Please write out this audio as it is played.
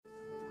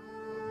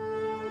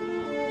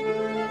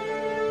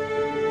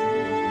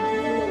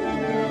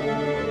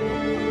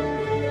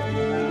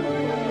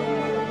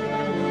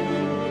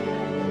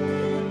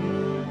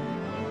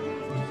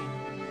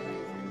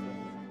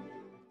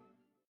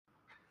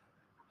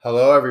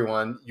Hello,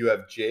 everyone. You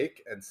have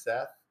Jake and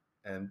Seth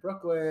and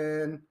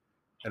Brooklyn,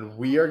 and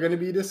we are going to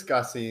be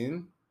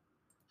discussing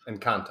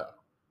Encanto.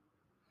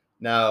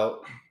 Now,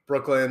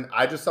 Brooklyn,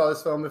 I just saw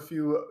this film a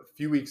few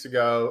weeks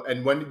ago,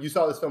 and when you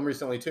saw this film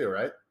recently too,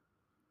 right?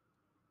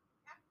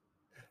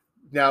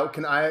 Now,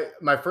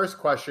 my first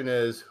question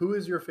is, who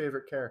is your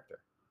favorite character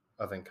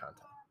of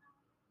Encanto?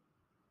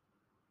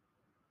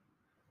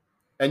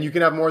 And you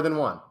can have more than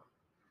one.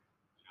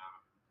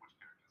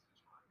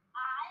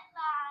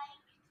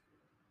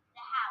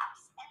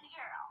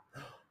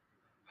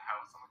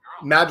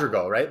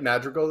 Madrigal, right?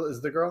 Madrigal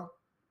is the girl?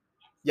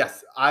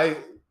 Yes, I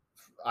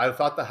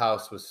thought the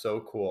house was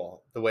so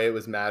cool. The way it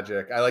was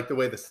magic. I like the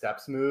way the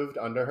steps moved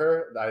under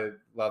her. I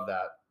love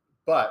that.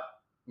 But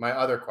my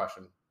other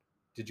question,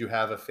 did you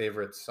have a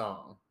favorite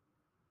song?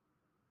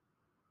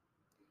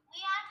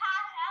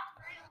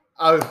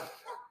 I was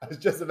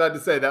just about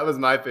to say that was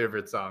my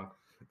favorite song.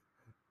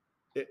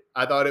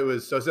 I thought it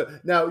was so.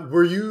 Now,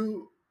 were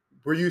you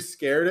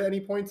scared at any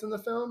points in the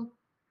film?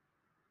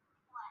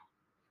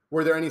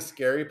 Were there any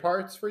scary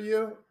parts for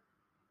you,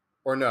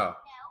 or no?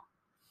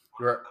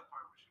 You were,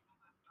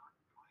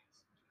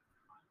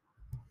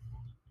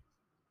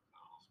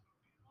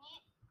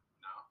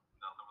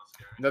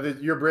 no,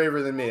 you're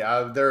braver than me.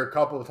 There are a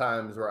couple of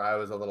times where I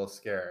was a little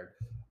scared.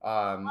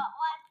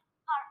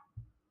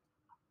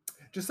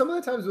 Just some of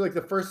the times, like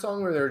the first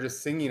song where they were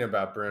just singing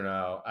about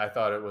Bruno, I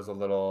thought it was a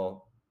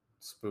little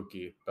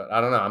spooky. But I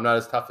don't know. I'm not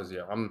as tough as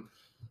you.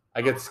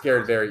 I get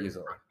scared very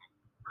easily.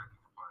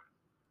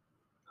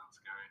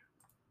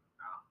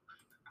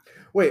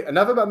 Wait,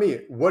 enough about me.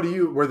 What did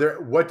you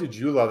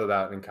love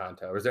about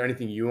Encanto? Is there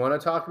anything you want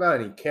to talk about?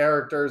 Any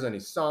characters? Any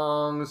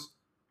songs?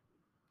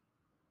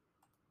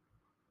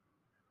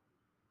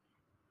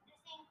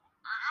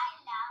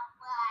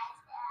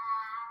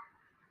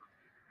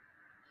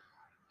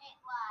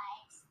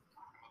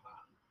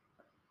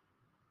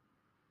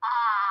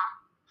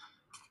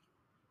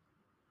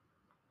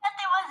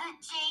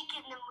 Jake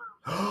in the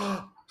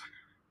movie.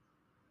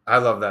 I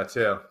love that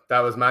too. That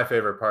was my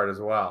favorite part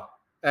as well.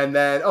 And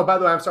then, oh, by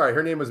the way, I'm sorry.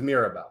 Her name was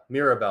Mirabel.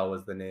 Mirabel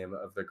was the name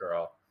of the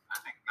girl. I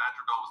think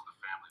Madrigal was the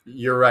family.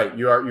 You're right.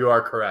 You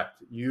are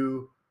correct.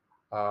 You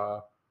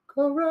are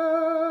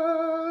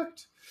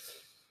correct.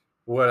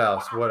 What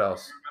else? Do you remember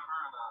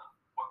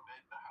what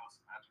made the house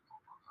magical?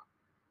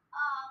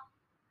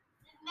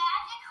 The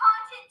magic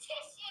haunted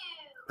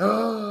tissue.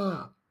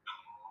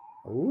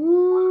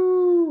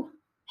 Ooh.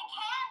 The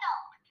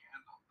candle.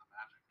 The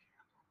magic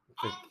candle.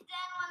 And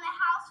then when the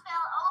house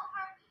fell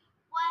over,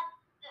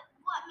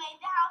 what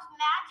made the house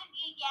magic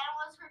again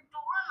was her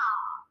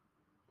doorknob.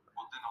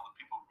 Well, then all the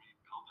people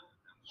rebuilt it,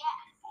 and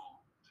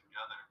people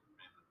together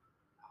made the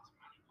house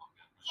magical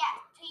again. Yes,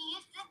 to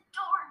use the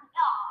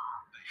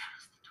doorknob. They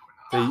used the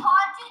doorknob. The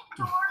haunted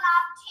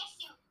doorknob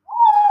tissue.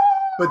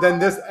 But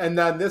then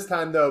this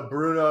time though,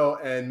 Bruno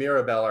and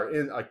Mirabel are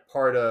in like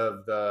part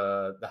of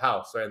the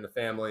house, right? And the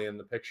family in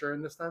the picture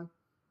in this time.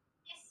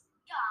 This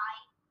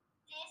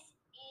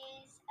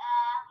is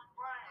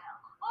Bruno.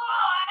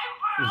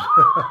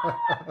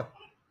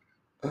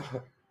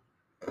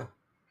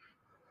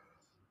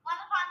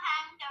 Once upon a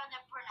time, there was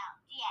a Bruno.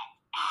 The end.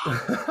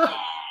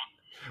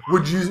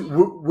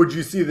 Would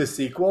you see the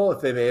sequel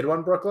if they made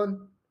one,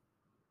 Brooklyn?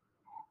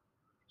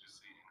 Just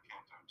see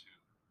Encanto 2.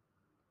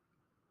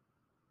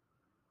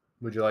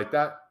 Would you like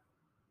that?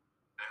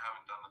 They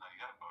haven't done that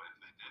yet, but if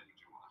they did, would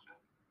you watch it?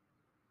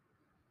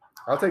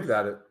 I'll take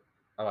that.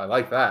 Oh, I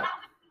like that.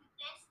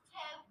 This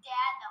to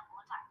Dad the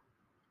whole time.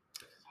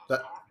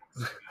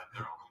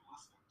 They're only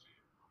listening to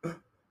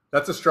you.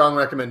 That's a strong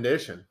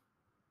recommendation.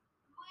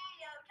 We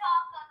don't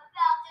talk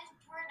about this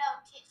Bruno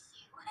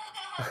tissue.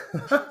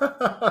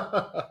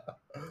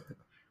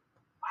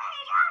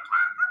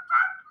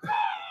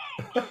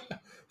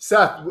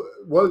 Seth,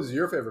 what was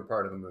your favorite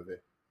part of the movie?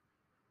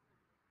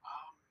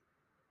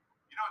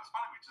 It's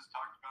funny, we just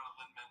talked about a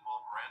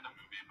Lin-Manuel Miranda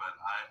movie, but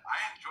I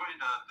enjoyed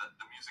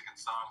the music and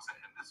songs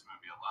in this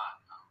movie a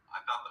lot.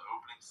 I thought the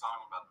opening song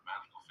about the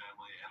magical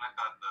family, and I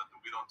thought the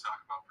We Don't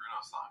Talk About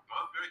Bruno song,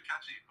 both very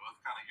catchy, both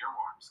kind of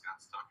earworms,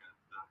 got stuck in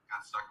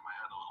my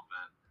head a little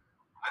bit.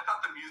 I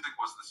thought the music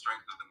was the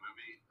strength of the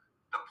movie.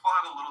 The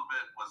plot a little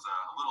bit was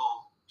a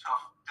little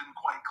tough, didn't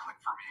quite click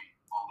for me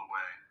all the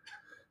way.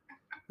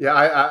 Yeah,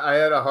 I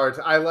had a hard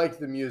time. I liked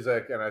the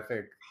music, and I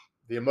think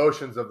the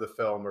emotions of the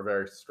film were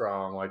very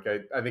strong. Like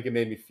I think it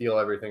made me feel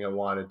everything I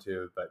wanted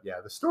to. But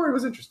yeah, the story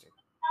was interesting.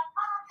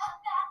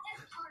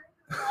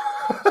 This is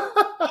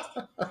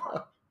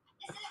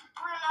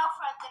Bruno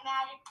from the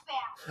Magic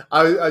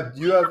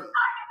Family. You have.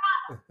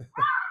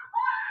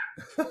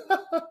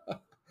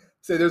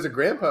 Say, there's a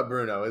Grandpa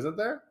Bruno, isn't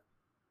there?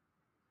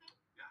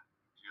 Yeah.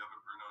 Do you have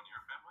a Bruno in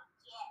your family?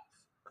 Yes.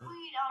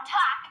 We don't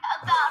talk about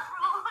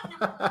Bruno.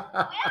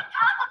 We don't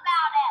talk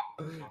about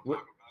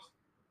it.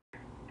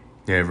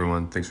 Hey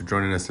everyone, thanks for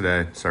joining us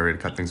today. Sorry to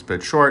cut things a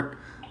bit short.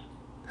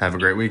 Have a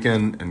great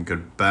weekend, and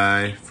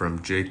goodbye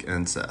from Jake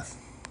and Seth.